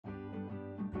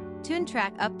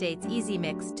Toontrack updates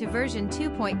EZMix to version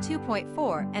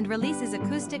 2.2.4 and releases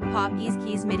Acoustic Pop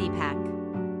EZkeys MIDI pack.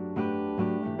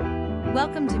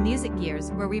 Welcome to Music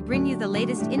Gears, where we bring you the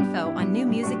latest info on new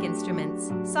music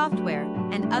instruments, software,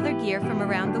 and other gear from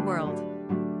around the world.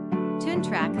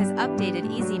 Toontrack has updated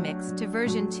EZMix to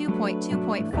version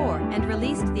 2.2.4 and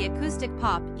released the Acoustic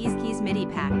Pop EZkeys MIDI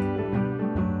pack.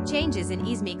 Changes in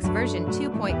EZMix version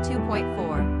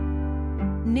 2.2.4.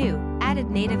 New, added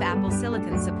native Apple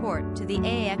Silicon support to the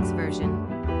AAX version.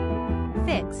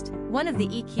 Fixed, one of the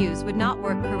EQs would not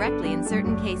work correctly in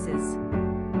certain cases.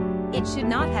 It should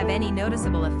not have any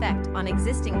noticeable effect on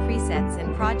existing presets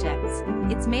and projects.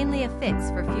 It's mainly a fix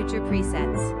for future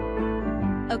presets.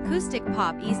 Acoustic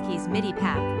Pop EZkeys MIDI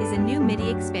pack is a new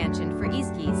MIDI expansion for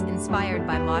EZkeys inspired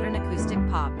by modern acoustic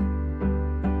pop.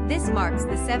 This marks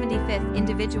the 75th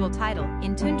individual title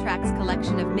in Toontrack's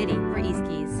collection of MIDI for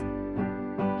EZkeys.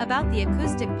 About the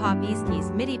Acoustic Pop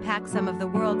EZkeys MIDI pack, some of the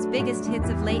world's biggest hits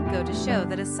of late go to show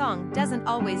that a song doesn't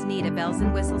always need a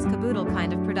bells-and-whistles-caboodle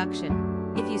kind of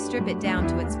production. If you strip it down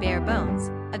to its bare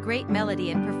bones, a great melody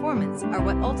and performance are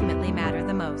what ultimately matter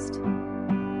the most.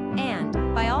 And,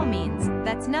 by all means,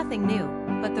 that's nothing new,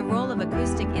 but the role of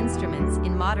acoustic instruments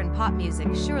in modern pop music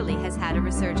surely has had a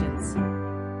resurgence.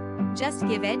 Just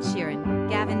give Ed Sheeran,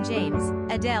 Gavin James,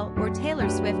 Adele, or Taylor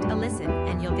Swift a listen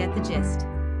and you'll get the gist.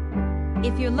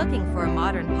 If you're looking for a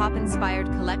modern pop-inspired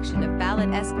collection of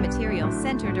ballad-esque material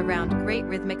centered around great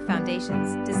rhythmic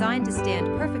foundations designed to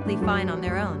stand perfectly fine on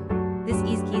their own, this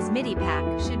EZkeys MIDI pack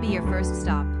should be your first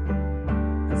stop.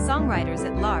 Songwriters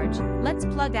at large, let's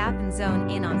plug app and zone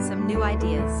in on some new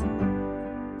ideas.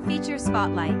 Feature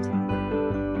Spotlight.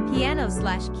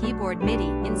 Piano/keyboard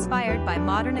MIDI inspired by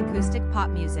modern acoustic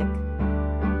pop music.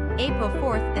 April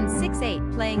 4th and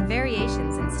 6/8 playing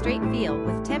variations in straight feel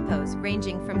with tempos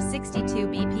ranging from 62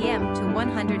 BPM to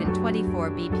 124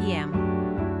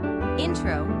 BPM.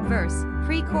 Intro, verse,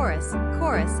 pre-chorus,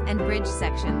 chorus and bridge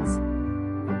sections.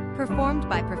 Performed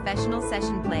by professional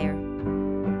session player.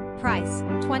 Price,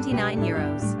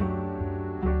 €29.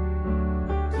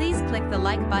 Please click the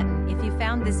like button if you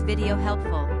found this video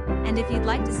helpful, and if you'd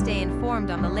like to stay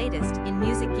informed on the latest in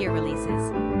music gear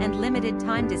releases and limited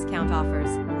time discount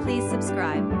offers, please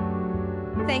subscribe.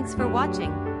 Thanks for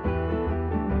watching.